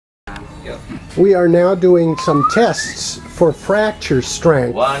We are now doing some tests for fracture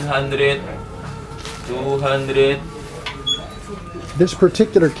strength. 100, 200, This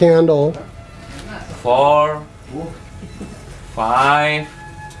particular candle, 4, 5.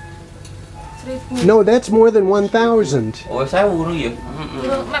 no, that's more than 1,000. Oh, 1.000 ya?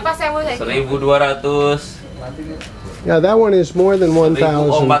 1.200. Yeah, that one is more than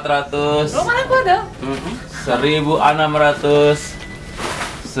 1,000. 1.400.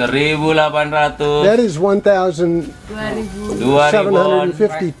 1.600. 1.800. That is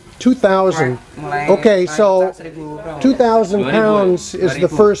 1,750. 2,000. Okay, so 2,000 pounds is the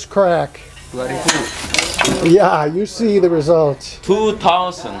first crack. Yeah, you see the result.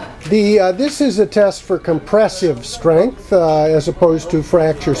 2,000. This is a test for compressive strength as opposed to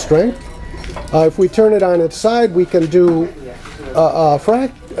fracture strength. If we turn it on its side, we can do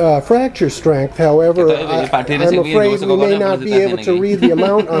fracture strength. However, I'm afraid we may not be able to read the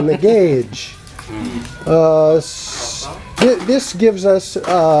amount on the gauge. This gives us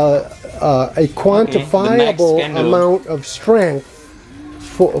a quantifiable amount of strength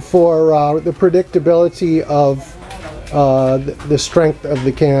for the predictability of the strength of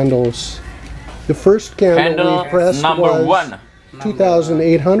the candles. The first candle we pressed was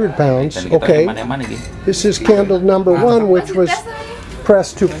 2,800 pounds. Okay, this is candle number 1, which was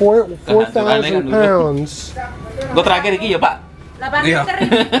pressed to 4,000 pounds.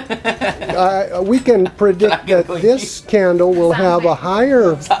 We can predict that this candle will have a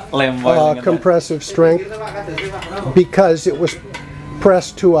higher compressive strength because it was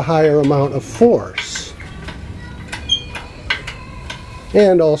pressed to a higher amount of force.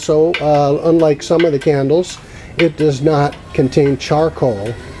 And also, unlike some of the candles, it does not contain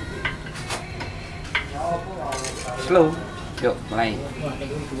charcoal. Slow. Yuk, mulai.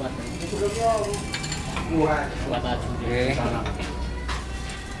 Oke. 800.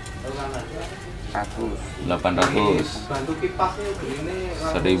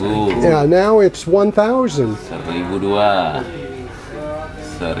 1.000. Yeah, now it's 1,000. 1.200.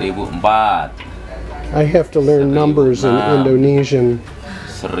 1.400. I have to learn numbers in Indonesian.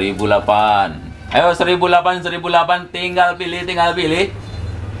 1.800. Ayo 1.800, 1.800, tinggal pilih.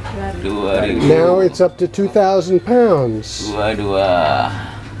 2.000. Now it's up to 2,000 pounds. 2.2.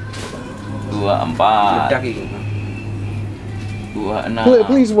 2.4. 2.6.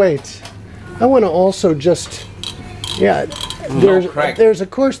 Please wait. I want to also just, there's of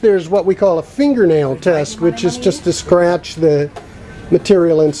course there's what we call a fingernail test, which is just to scratch the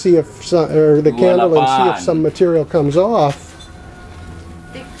material and see if the candle and see if some material comes off.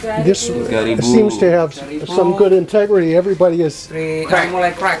 This seems to have some good integrity. Everybody is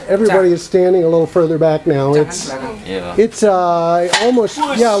standing a little further back now. It's almost,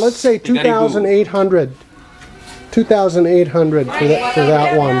 let's say 2,800. 2,800 for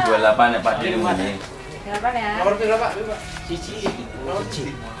that one.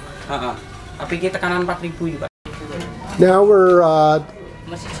 Now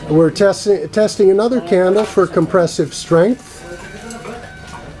we're testing another candle for compressive strength.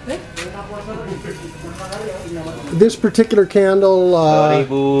 This particular candle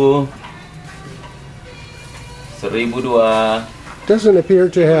 1.200. doesn't appear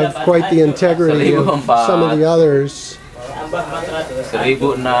to have quite the integrity of some of the others.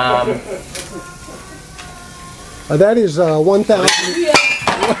 1.600. That is 1,000.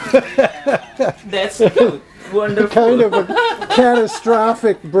 That's good. Wonderful. Kind of a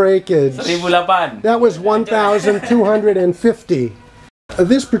catastrophic breakage. 1.800. That was 1,250.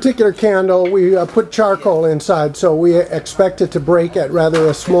 This particular candle, we put charcoal inside, so we expect it to break at rather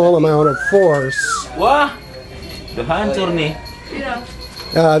a small amount of force. Wah, udah hancur nih.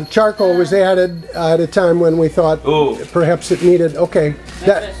 Charcoal was added at a time when we thought perhaps it needed. Okay,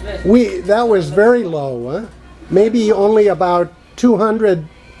 that was very low. Huh? Maybe only about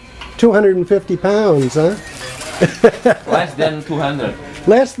 250 pounds. Huh? Less than 200.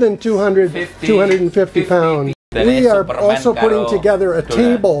 Less than 250 pounds. We are also putting together a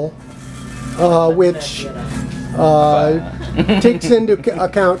table which takes into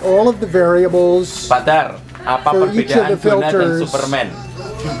account all of the variables for each of the filters.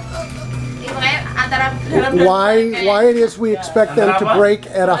 Why it is we expect them to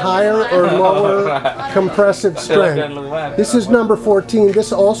break at a higher or lower compressive strength. This is number 14.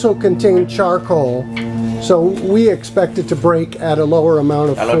 This also contained charcoal, so we expect it to break at a lower amount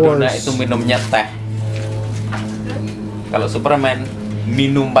of force. Kalau Superman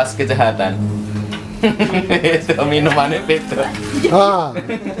minum pas kejahatan. Itu minumannya itu. Ah,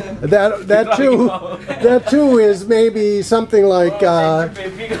 that too is maybe something like Ya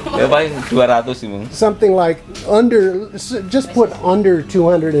paling 200 sih, Bang. something like just put under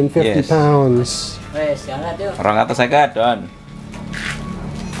 250 Yes. pounds. Orang atas saya gadon.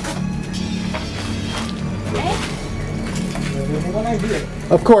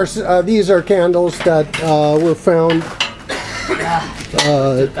 Of course, these are candles that were found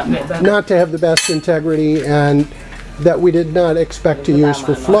not to have the best integrity and that we did not expect to use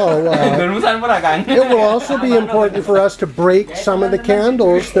for flow. It will also be important for us to break some of the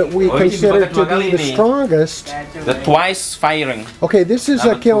candles that we consider to be the strongest. The twice firing. Okay, this is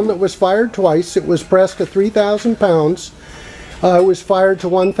a kiln that was fired twice. It was pressed to 3,000 pounds. It was fired to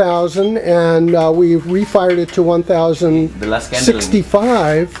 1,000, and we refired it to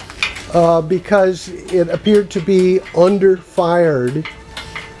 1,065 because it appeared to be under fired.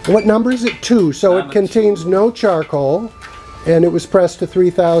 What number is it? 2. So it contains no charcoal, and it was pressed to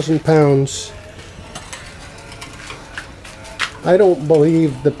 3,000 pounds. I don't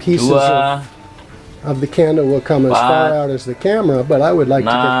believe the pieces of the candle will come as far out as the camera, but I would like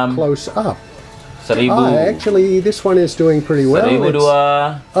to get close up. 1000. Actually, this one is doing pretty well. 1002. It's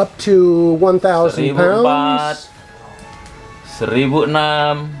up to 1,000 pounds. 1006.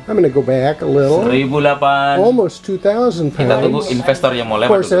 I'm going to go back a little. 1008. Almost 2,000 Kita tunggu pounds. investor yang mau Of lewat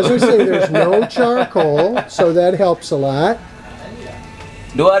course, as I dulu. say, there's no charcoal, so that helps a lot.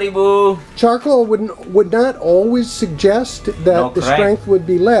 2000. Charcoal would not always suggest that No the crack. strength would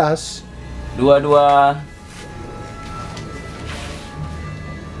be less. 22.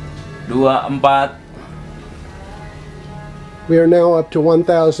 24. We are now up to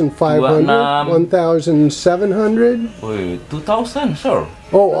 1,500, 1,700. Wait, 2000, sure.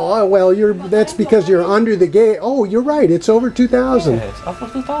 Oh, well, that's because you're under the gate. Oh, you're right. It's over 2,000. Yes, over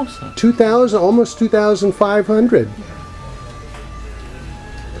 2000. 2,000, almost 2,500.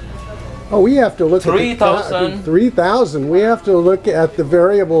 Oh, we have to look 3,000. at 3,000. We have to look at the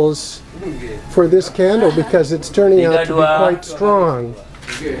variables for this candle because it's turning out to be quite strong.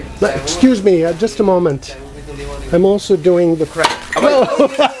 Excuse me, just a moment. I'm also doing the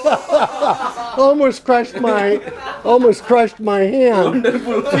almost crushed my hand.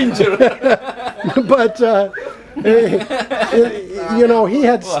 Wonderful finger. But you know, he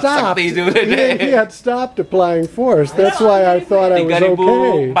had stopped. sakti juga deh. He had stopped applying force. That's why I thought I was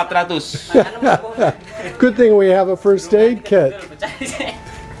okay. 3.400. Good thing we have a first aid kit.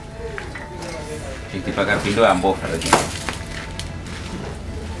 Dibakar pintu ampuh.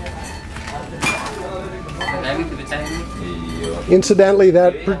 Incidentally,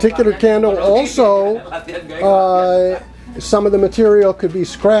 that particular candle also, some of the material could be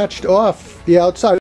scratched off the outside.